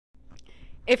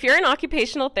If you're an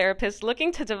occupational therapist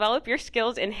looking to develop your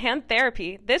skills in hand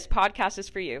therapy, this podcast is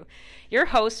for you. Your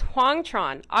host, Hoang,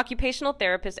 occupational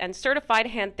therapist and certified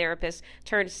hand therapist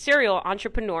turned serial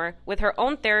entrepreneur with her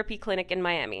own therapy clinic in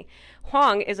Miami.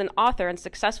 Hoang is an author and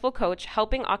successful coach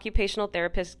helping occupational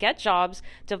therapists get jobs,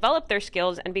 develop their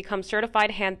skills, and become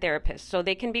certified hand therapists so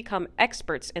they can become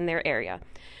experts in their area.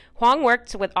 Hoang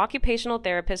works with occupational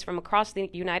therapists from across the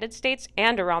United States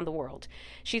and around the world.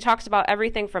 She talks about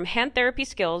everything from hand therapy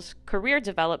skills, career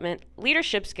development,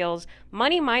 leadership skills,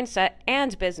 money mindset,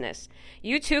 and business.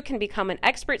 You too can become an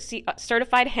expert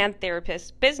certified hand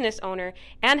therapist, business owner,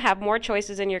 and have more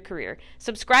choices in your career.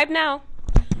 Subscribe now.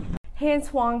 Hey, it's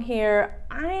Hoang here.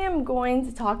 I am going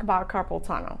to talk about carpal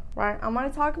tunnel, right? I'm going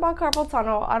to talk about carpal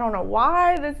tunnel. I don't know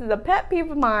why this is a pet peeve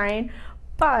of mine,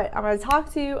 but I'm going to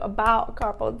talk to you about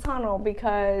carpal tunnel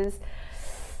because,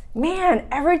 man,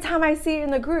 every time I see it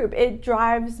in the group, it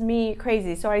drives me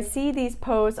crazy. So I see these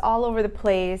posts all over the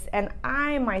place, and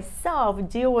I myself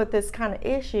deal with this kind of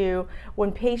issue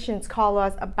when patients call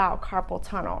us about carpal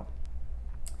tunnel.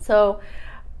 So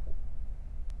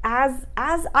as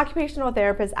occupational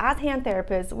therapists, as hand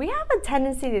therapists, we have a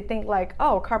tendency to think like,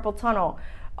 oh, carpal tunnel,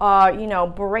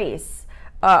 brace,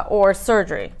 or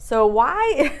surgery. So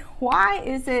why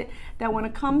is it that when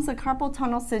it comes to carpal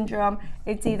tunnel syndrome,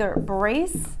 it's either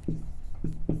brace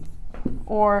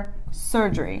or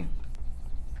surgery,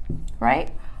 right?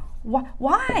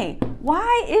 Why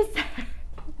is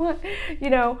that?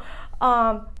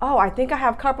 Oh, I think I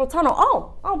have carpal tunnel.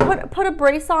 Oh, I'll put a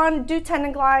brace on, do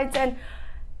tendon glides, and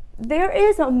there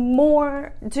is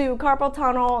more to carpal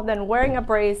tunnel than wearing a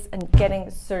brace and getting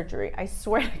surgery. I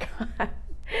swear to God.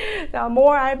 The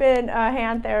more I've been a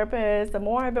hand therapist, the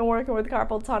more I've been working with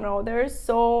carpal tunnel, there's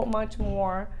so much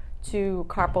more to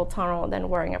carpal tunnel than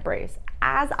wearing a brace.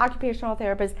 As occupational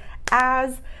therapists,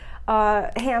 as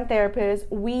hand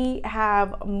therapists, we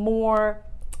have more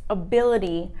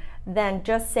ability than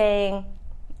just saying,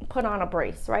 put on a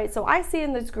brace, right? So I see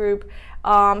in this group,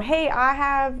 hey, I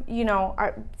have,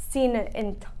 I've seen it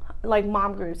in like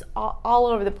mom groups all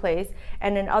over the place,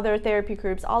 and in other therapy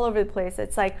groups all over the place.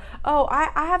 It's like, oh,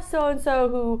 I have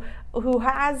so-and-so who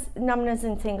has numbness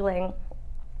and tingling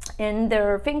in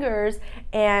their fingers,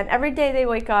 and every day they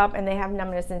wake up and they have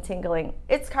numbness and tingling.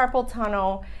 It's carpal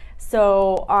tunnel.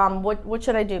 So what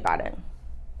should I do about it?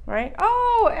 Right?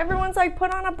 Oh, everyone's like,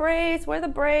 put on a brace, wear the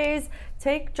brace,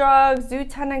 take drugs, do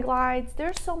tendon glides.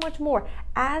 There's so much more.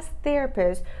 As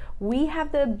therapists, we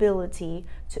have the ability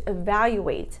to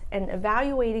evaluate, and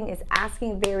evaluating is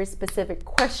asking very specific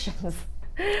questions.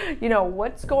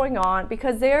 What's going on?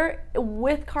 Because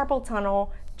with carpal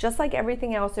tunnel, just like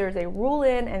everything else, there's a rule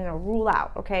in and a rule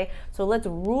out, okay? So let's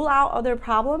rule out other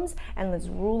problems and let's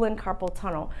rule in carpal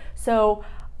tunnel. So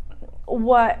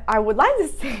what I would like to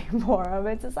see more of,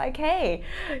 it's just like, hey,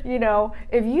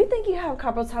 if you think you have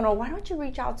carpal tunnel, why don't you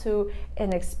reach out to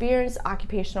an experienced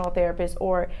occupational therapist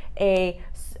or a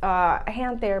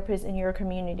hand therapist in your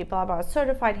community, blah, blah,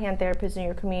 certified hand therapist in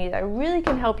your community that really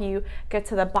can help you get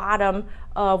to the bottom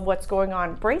of what's going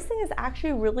on. Bracing is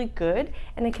actually really good,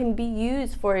 and it can be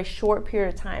used for a short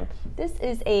period of time. This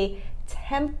is a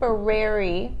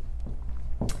temporary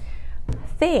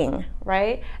thing,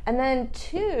 right? And then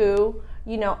two,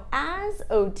 as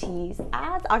OTs,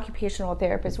 as occupational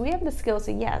therapists, we have the skills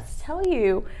to, yes, tell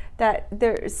you that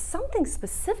there's something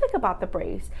specific about the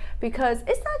brace, because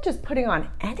it's not just putting on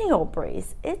any old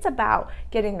brace. It's about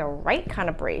getting the right kind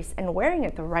of brace and wearing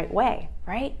it the right way,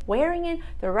 right? Wearing it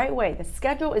the right way. The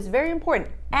schedule is very important.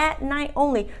 At night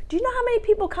only. Do you know how many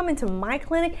people come into my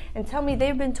clinic and tell me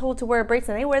they've been told to wear a brace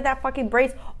and they wear that fucking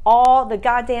brace all the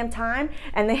goddamn time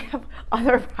and they have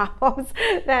other problems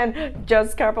than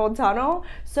just carpal tunnel?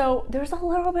 So there's a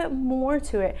little bit more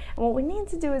to it. And what we need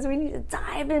to do is we need to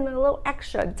dive in a little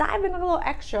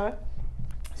extra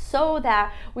so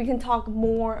that we can talk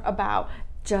more about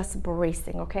just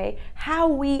bracing, okay? How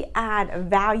we add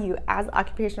value as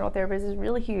occupational therapists is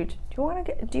really huge. Do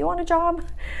you want a job?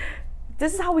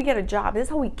 This is how we get a job. This is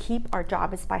how we keep our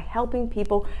job. It's by helping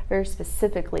people very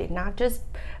specifically, not just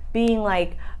being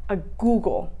like a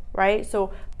Google, right?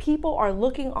 So people are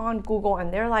looking on Google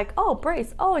and they're like, oh,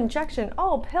 brace, oh, injection,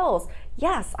 oh, pills.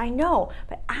 Yes, I know.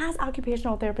 But as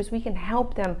occupational therapists, we can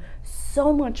help them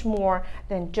so much more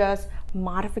than just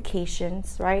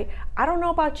modifications, right? I don't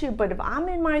know about you, but if I'm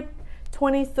in my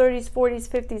 20s, 30s, 40s,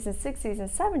 50s, and 60s, and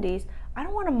 70s, I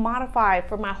don't want to modify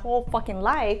for my whole fucking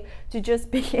life to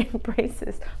just be in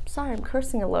braces. I'm sorry, I'm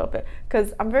cursing a little bit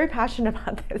because I'm very passionate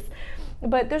about this.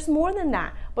 But there's more than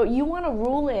that. But you want to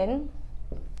rule in.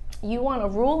 You want to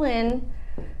rule in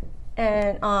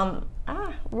and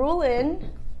rule in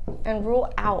and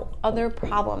rule out other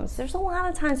problems. There's a lot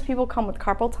of times people come with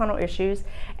carpal tunnel issues,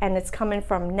 and it's coming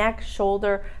from neck,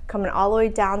 shoulder, coming all the way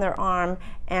down their arm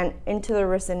and into their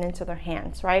wrist and into their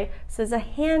hands, right? So is a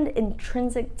hand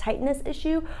intrinsic tightness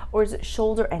issue, or is it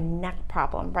shoulder and neck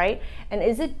problem, right? And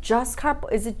is it just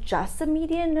the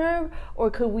median nerve,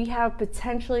 or could we have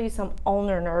potentially some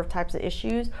ulnar nerve types of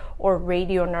issues or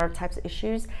radial nerve types of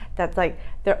issues that's like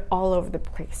they're all over the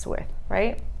place with,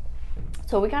 right?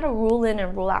 So we got to rule in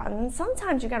and rule out. And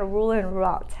sometimes you got to rule in and rule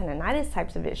out tendonitis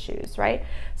types of issues, right?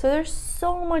 So there's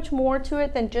so much more to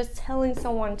it than just telling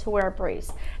someone to wear a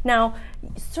brace. Now,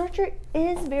 surgery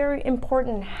is very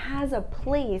important, has a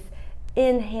place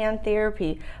in hand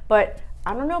therapy. But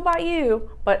I don't know about you,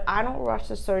 but I don't rush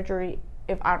the surgery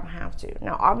if I don't have to.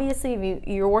 Now, obviously, if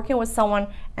you're working with someone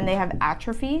and they have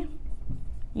atrophy,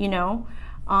 you need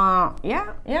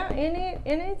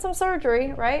some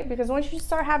surgery, right? Because once you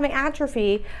start having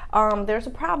atrophy, there's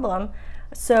a problem.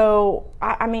 So,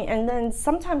 and then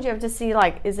sometimes you have to see,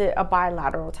 like, is it a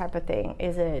bilateral type of thing?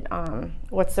 Is it,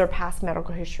 what's their past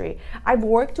medical history? I've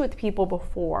worked with people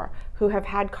before who have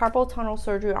had carpal tunnel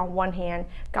surgery on one hand,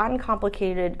 gotten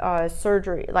complicated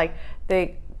surgery, like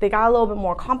they got a little bit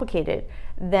more complicated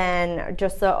than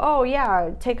just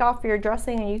take off your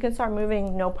dressing and you can start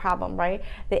moving, no problem, right?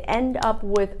 They end up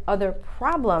with other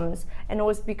problems, and it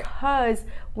was because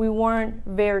we weren't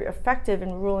very effective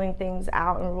in ruling things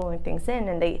out and ruling things in,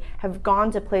 and they have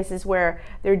gone to places where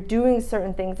they're doing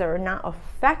certain things that are not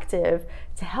effective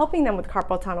to helping them with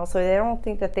carpal tunnel, so they don't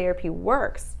think that therapy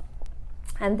works.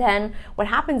 And then what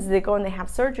happens is they go and they have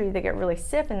surgery, they get really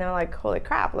stiff, and they're like, holy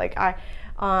crap, like I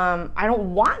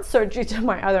don't want surgery to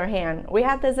my other hand. We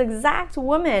had this exact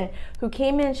woman who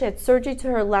came in, she had surgery to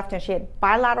her left hand. She had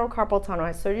bilateral carpal tunnel,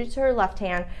 had surgery to her left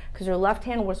hand because her left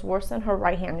hand was worse than her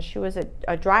right hand. She was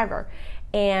a driver.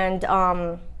 And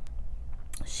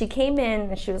she came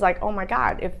in and she was like, oh my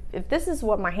God, if this is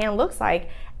what my hand looks like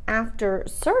after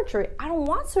surgery, I don't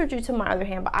want surgery to my other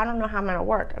hand, but I don't know how I'm gonna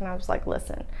work. And I was like,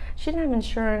 listen, she didn't have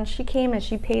insurance. She came and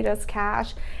she paid us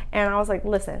cash. And I was like,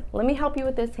 listen, let me help you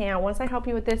with this hand. Once I help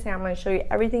you with this hand, I'm gonna show you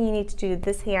everything you need to do with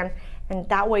this hand. And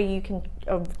that way you can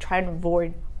try to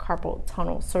avoid carpal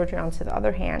tunnel surgery onto the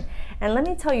other hand. And let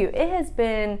me tell you, it has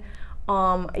been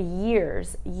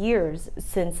years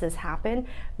since this happened.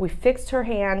 We fixed her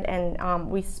hand, and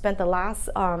we spent the last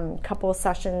couple of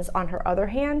sessions on her other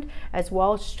hand as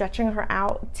well, stretching her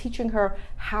out, teaching her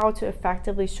how to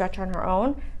effectively stretch on her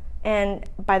own. And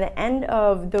by the end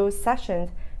of those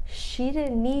sessions, she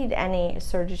didn't need any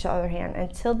surgery to the other hand.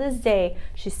 Until this day,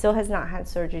 she still has not had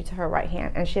surgery to her right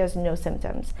hand, and she has no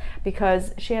symptoms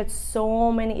because she had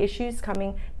so many issues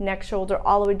coming neck, shoulder,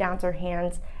 all the way down to her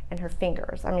hands and her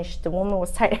fingers. I mean, the woman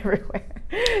was tight everywhere,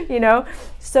 you know?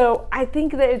 So I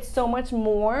think that it's so much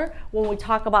more when we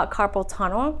talk about carpal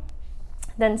tunnel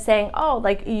than saying, oh,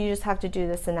 like you just have to do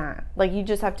this and that. Like you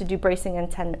just have to do bracing and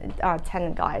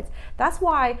tendon glides. That's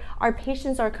why our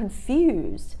patients are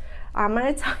confused. I'm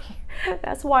gonna tell you,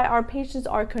 that's why our patients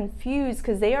are confused,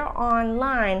 because they are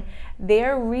online,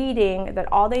 they're reading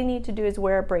that all they need to do is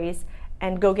wear a brace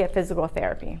and go get physical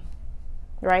therapy,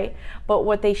 right? But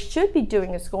what they should be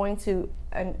doing is going to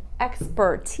an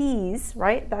expertise,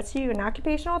 right? That's you, an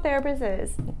occupational therapist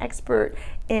is an expert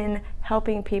in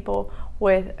helping people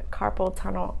with carpal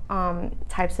tunnel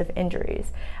types of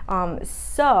injuries.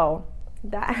 So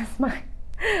that is my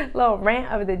little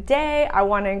rant of the day. I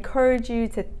want to encourage you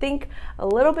to think a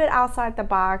little bit outside the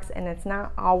box, and it's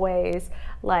not always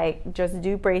like just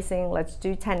do bracing, let's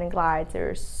do tendon glides.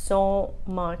 There's so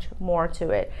much more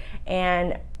to it,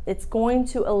 and it's going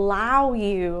to allow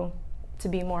you to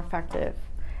be more effective.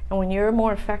 And when you're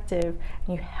more effective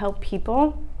and you help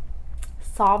people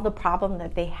solve the problem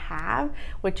that they have,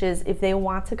 which is if they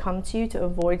want to come to you to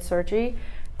avoid surgery,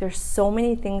 there's so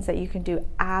many things that you can do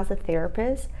as a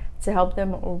therapist to help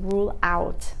them rule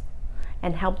out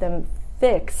and help them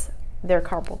fix their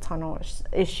carpal tunnel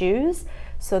issues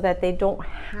so that they don't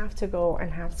have to go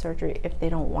and have surgery if they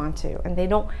don't want to, and they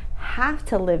don't have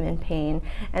to live in pain,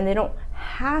 and they don't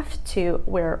have to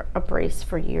wear a brace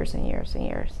for years and years and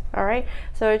years. All right,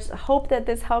 so I just hope that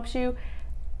this helps you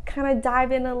kind of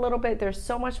dive in a little bit. There's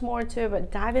so much more to it,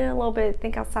 but dive in a little bit,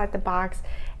 think outside the box,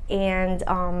 and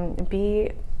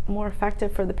be more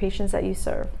effective for the patients that you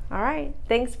serve. All right,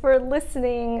 thanks for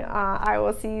listening. I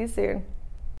will see you soon.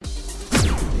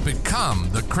 Become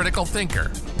the critical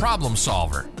thinker, problem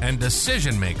solver, and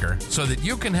decision maker so that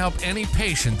you can help any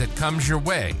patient that comes your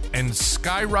way and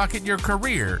skyrocket your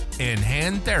career in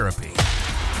hand therapy.